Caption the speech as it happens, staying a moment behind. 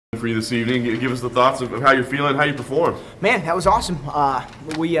for you this evening. Give us the thoughts of how you're feeling, how you perform. Man, that was awesome.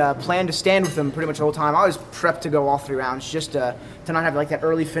 We planned to stand with them pretty much the whole time. I was prepped to go all 3 rounds just to not have like that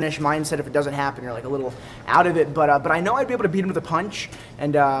early finish mindset. If it doesn't happen, you're like a little out of it. But I know I'd be able to beat him with a punch,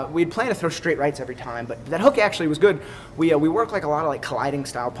 and we had planned to throw straight rights every time. But that hook actually was good. We work like a lot of like colliding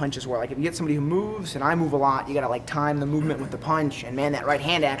style punches where like if you get somebody who moves and I move a lot, you gotta like time the movement with the punch. And man, that right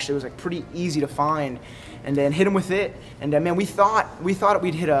hand actually was like pretty easy to find. And then hit him with it, and man, we thought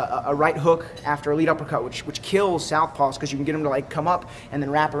we'd hit a right hook after a lead uppercut, which kills southpaws because you can get him to like come up and then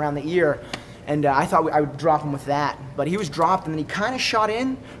wrap around the ear. And I thought I would drop him with that, but he was dropped, and then he kind of shot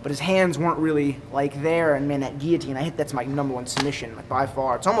in, but his hands weren't really like there. And man, that guillotine, that's my #1 submission, like by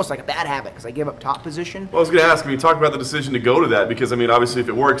far. It's almost like a bad habit because I give up top position. Well, I was going to ask, when you talk about the decision to go to that, because I mean, obviously, if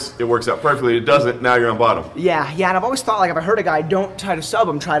it works out perfectly. It doesn't, now you're on bottom. Yeah, and I've always thought like if I hurt a guy, don't try to sub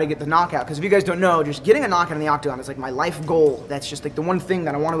him, try to get the knockout. Because if you guys don't know, just getting a knockout in the octagon is like my life goal. That's just like the one thing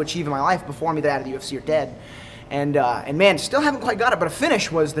that I want to achieve in my life before I'm either out of the UFC or dead. And man, still haven't quite got it, but a finish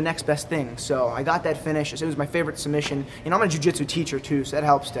was the next best thing. So I got that finish. It was my favorite submission. You know, I'm a jiu-jitsu teacher too, so that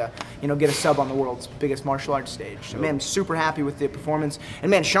helps to, you know, get a sub on the world's biggest martial arts stage. So man, I'm super happy with the performance. And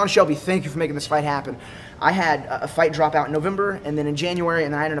man, Sean Shelby, thank you for making this fight happen. I had a fight drop out in November, and then in January,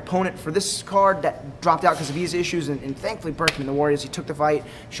 and then I had an opponent for this card that dropped out because of visa issues, and thankfully Burkman, the Warriors, he took the fight.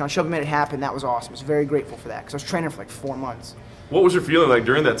 Sean Shelby made it happen. That was awesome. I was very grateful for that because I was training for like 4 months. What was your feeling like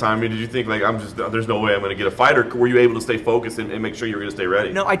during that time? I mean, did you think like there's no way I'm going to get a fight, or were you able to stay focused and make sure you were going to stay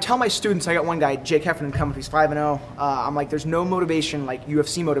ready? No, I tell my students, I got one guy, Jake Heffernan, come up, he's 5-0. I'm like, there's no motivation like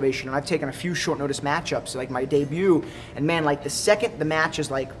UFC motivation, and I've taken a few short notice matchups, like my debut, and man, like the second the match is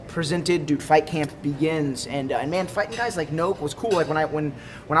like presented, dude, fight camp begins, and man, fighting guys like Noak was cool. Like when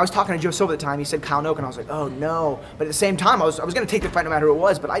I was talking to Joe Silva at the time, he said Kyle Noak, and I was like, oh no. But at the same time, I was going to take the fight no matter who it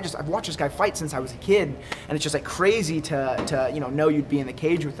was, but I've watched this guy fight since I was a kid, and it's just like crazy to you know you'd be in the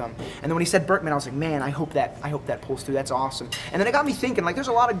cage with them. And then when he said Burkman, I was like, man, I hope that pulls through. That's awesome. And then it got me thinking, like, there's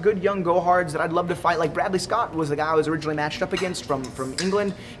a lot of good young go-hards that I'd love to fight. Like Bradley Scott was the guy I was originally matched up against from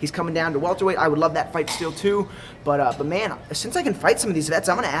England. He's coming down to welterweight. I would love that fight still too. But man, since I can fight some of these vets,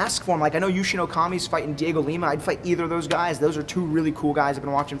 I'm gonna ask for them. Like I know Yushin Okami's fighting Diego Lima. I'd fight either of those guys. Those are 2 really cool guys I've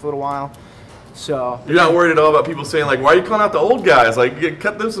been watching for a little while. So you're not worried at all about people saying like, why are you calling out the old guys? Like,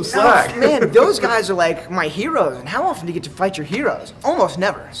 cut them some slack. No, man, those guys are like my heroes. And how often do you get to fight your heroes? Almost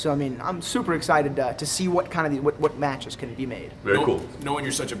never. So I mean, I'm super excited to see what kind of what matches can be made. Very cool. Knowing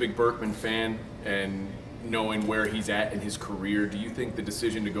you're such a big Burkman fan and knowing where he's at in his career, do you think the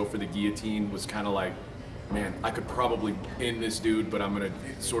decision to go for the guillotine was kind of like, man, I could probably end this dude, but I'm gonna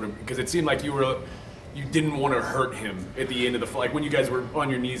sort of, because it seemed like you didn't want to hurt him at the end of the fight, like when you guys were on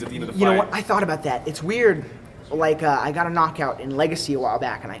your knees at the end of the fight. You know what? I thought about that. It's weird. Like, I got a knockout in Legacy a while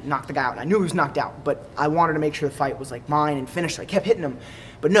back, and I knocked the guy out, and I knew he was knocked out, but I wanted to make sure the fight was, like, mine and finished, so I kept hitting him.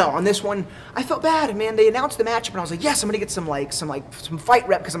 But no, on this one, I felt bad, man. They announced the matchup, and I was like, yes, I'm gonna get some fight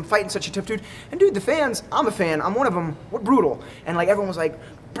rep, because I'm fighting such a tough dude. And dude, the fans, I'm a fan, I'm one of them, we're brutal. And, like, everyone was like,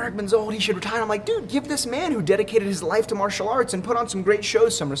 Burkman's old, he should retire. I'm like, dude, give this man who dedicated his life to martial arts and put on some great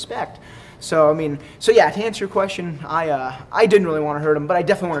shows some respect. So, I mean, yeah, to answer your question, I didn't really want to hurt him, but I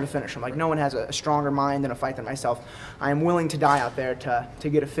definitely wanted to finish him. Like, no one has a stronger mind than a fight than myself. I am willing to die out there to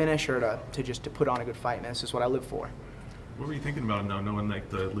get a finish or to just put on a good fight, man. This is what I live for. What were you thinking about him now, knowing like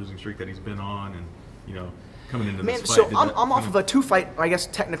the losing streak that he's been on, and you know, coming into this fight? Man, so I'm off of a 2-fight, I guess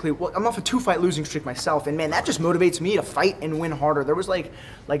technically, well, I'm off a 2-fight losing streak myself, and man, that just motivates me to fight and win harder. There was like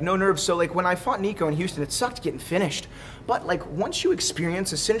no nerves. So like when I fought Nico in Houston, it sucked getting finished. But like once you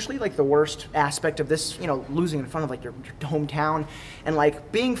experience essentially like the worst aspect of this, you know, losing in front of like your hometown, and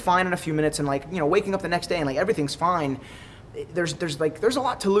like being fine in a few minutes, and like, you know, waking up the next day and like everything's fine. There's a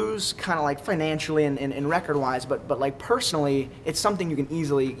lot to lose, kind of like financially and record-wise, but like personally, it's something you can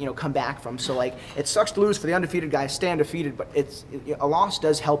easily, you know, come back from. So like it sucks to lose for the undefeated guys, stay undefeated, but a loss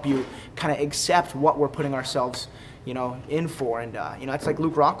does help you kind of accept what we're putting ourselves, you know, in for. And you know, it's like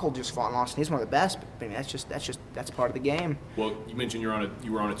Luke Rockhold just fought in Austin. He's one of the best. But I mean, that's part of the game. Well, you mentioned you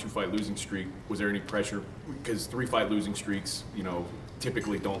were on a 2-fight losing streak. Was there any pressure? Because 3-fight losing streaks, you know,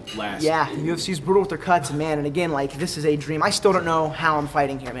 typically don't last. Yeah, the UFC's brutal with their cuts, and man, and again, like, this is a dream. I still don't know how I'm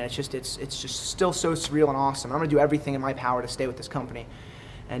fighting here, man. It's just still so surreal and awesome. I'm gonna do everything in my power to stay with this company.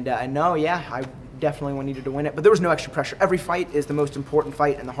 And no, yeah, I definitely needed to win it, but there was no extra pressure. Every fight is the most important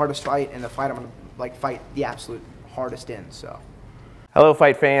fight and the hardest fight, and the fight I'm gonna like fight the absolute hardest in. So. Hello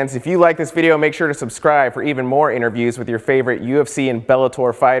Fight fans, if you like this video, make sure to subscribe for even more interviews with your favorite UFC and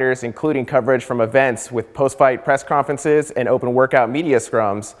Bellator fighters, including coverage from events with post-fight press conferences and open workout media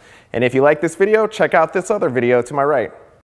scrums. And if you like this video, check out this other video to my right.